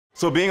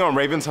So being on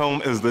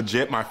Raven-Symone is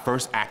legit my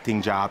first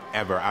acting job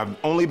ever. I've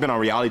only been on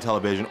reality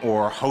television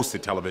or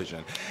hosted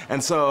television.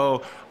 And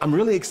so I'm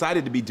really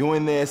excited to be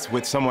doing this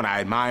with someone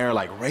I admire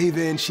like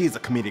Raven. She's a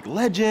comedic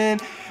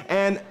legend.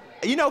 And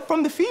you know,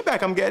 from the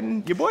feedback I'm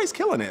getting, your boy's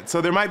killing it. So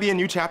there might be a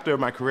new chapter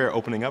of my career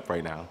opening up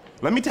right now.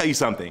 Let me tell you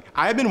something.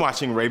 I've been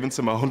watching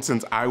Raven-Symone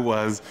since I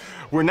was,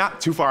 we're not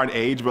too far in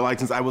age, but like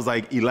since I was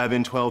like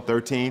 11, 12,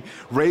 13.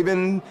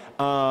 Raven,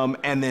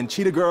 and then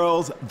Cheetah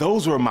Girls,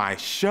 those were my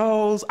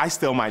shows. I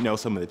still might know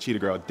some of the Cheetah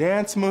Girl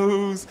dance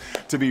moves,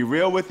 to be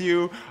real with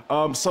you.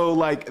 So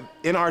like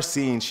in our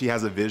scene, she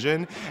has a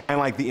vision, and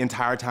like the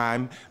entire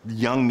time,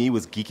 young me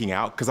was geeking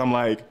out, because I'm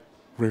like,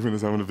 Raven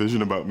is having a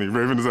vision about me.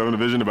 Raven is having a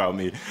vision about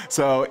me.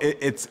 So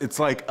it's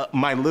like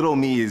my little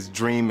me's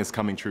dream is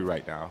coming true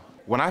right now.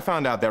 When I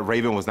found out that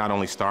Raven was not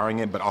only starring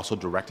in, but also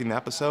directing the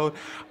episode,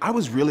 I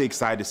was really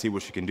excited to see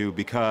what she can do,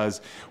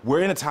 because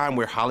we're in a time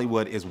where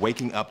Hollywood is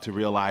waking up to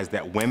realize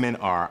that women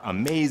are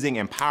amazing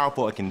and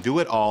powerful and can do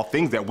it all,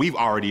 things that we've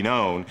already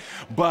known.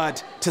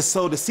 But to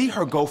see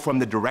her go from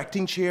the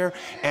directing chair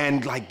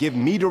and like give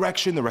me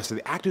direction, the rest of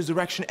the actors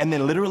direction, and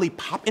then literally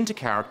pop into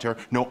character,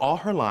 know all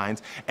her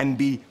lines, and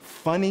be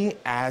funny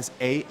as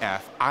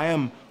AF, I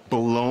am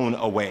blown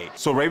away.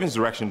 So Raven's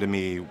direction to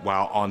me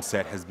while on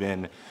set has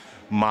been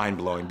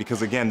mind-blowing,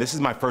 because again, this is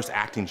my first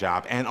acting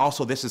job, and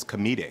also this is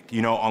comedic.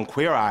 You know, on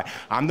Queer Eye,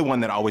 I'm the one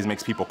that always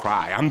makes people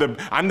cry. I'm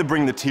the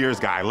bring the tears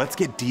guy. Let's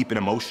get deep and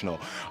emotional.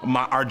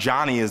 Our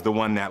Johnny is the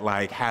one that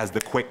like has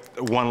the quick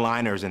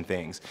one-liners and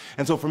things.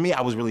 And so for me,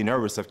 I was really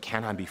nervous of,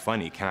 can I be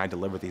funny? Can I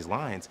deliver these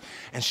lines?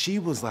 And she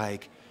was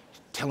like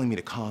telling me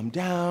to calm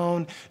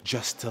down,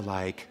 just to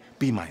like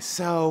be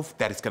myself,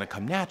 that it's gonna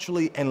come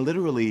naturally, and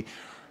literally,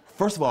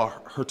 first of all,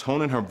 her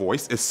tone and her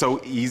voice is so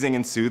easing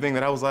and soothing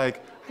that I was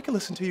like, I can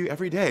listen to you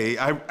every day.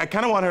 I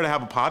kind of want her to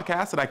have a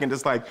podcast that I can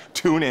just like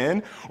tune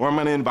in, or I'm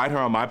gonna invite her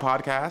on my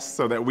podcast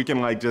so that we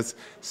can like just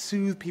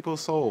soothe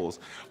people's souls.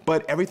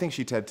 But everything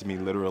she said to me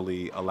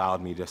literally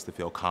allowed me just to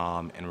feel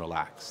calm and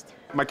relaxed.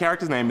 My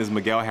character's name is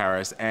Miguel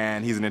Harris,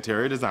 and he's an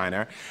interior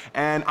designer.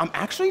 And I'm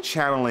actually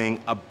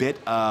channeling a bit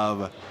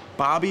of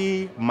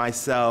Bobby,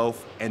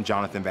 myself, and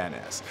Jonathan Van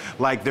Ness.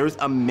 Like, there's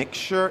a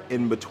mixture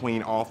in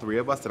between all three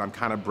of us that I'm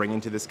kind of bringing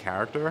to this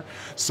character.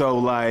 So,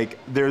 like,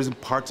 there's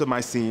parts of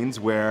my scenes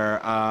where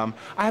I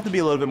have to be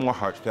a little bit more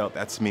heartfelt,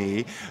 that's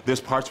me.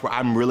 There's parts where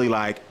I'm really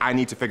like, I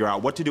need to figure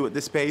out what to do with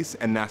this space,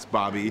 and that's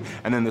Bobby.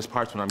 And then there's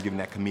parts when I'm giving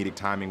that comedic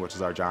timing, which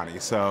is our Johnny.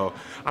 So,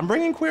 I'm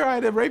bringing Queer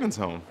Eye to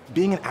Raven-Symone.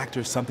 Being an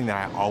actor is something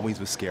that I always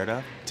was scared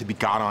of, to be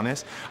God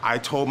honest. I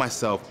told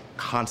myself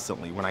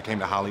constantly when I came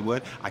to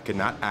Hollywood, I could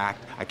not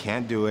act, I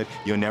can't do it,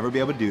 you'll never be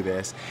able to do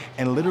this.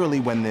 And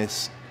literally when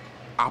this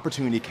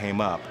opportunity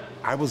came up,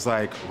 I was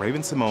like,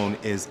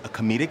 Raven-Symone is a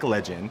comedic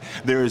legend.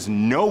 There is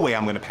no way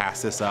I'm gonna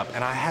pass this up.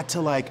 And I had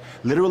to like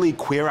literally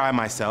Queer Eye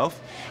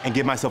myself and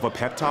give myself a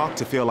pep talk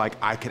to feel like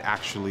I could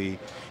actually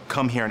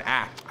come here and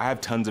act. I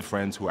have tons of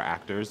friends who are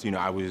actors. You know,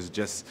 I was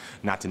just,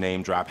 not to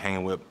name drop,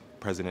 hanging with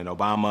President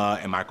Obama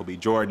and Michael B.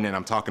 Jordan, and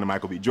I'm talking to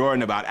Michael B.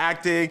 Jordan about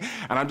acting,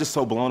 and I'm just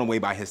so blown away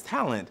by his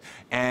talent.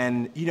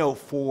 And you know,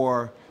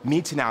 for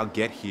me to now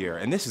get here,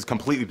 and this is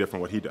completely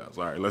different what he does,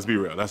 all right, let's be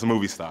real, that's a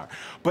movie star.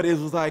 But it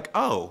was like,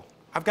 oh,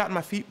 I've gotten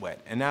my feet wet,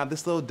 and now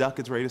this little duck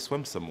is ready to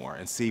swim some more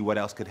and see what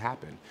else could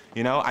happen.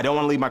 You know, I don't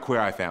want to leave my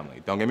Queer Eye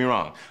family, don't get me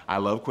wrong. I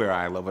love Queer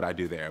Eye, I love what I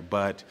do there,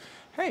 but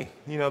hey,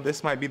 you know,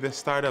 this might be the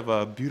start of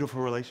a beautiful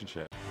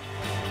relationship.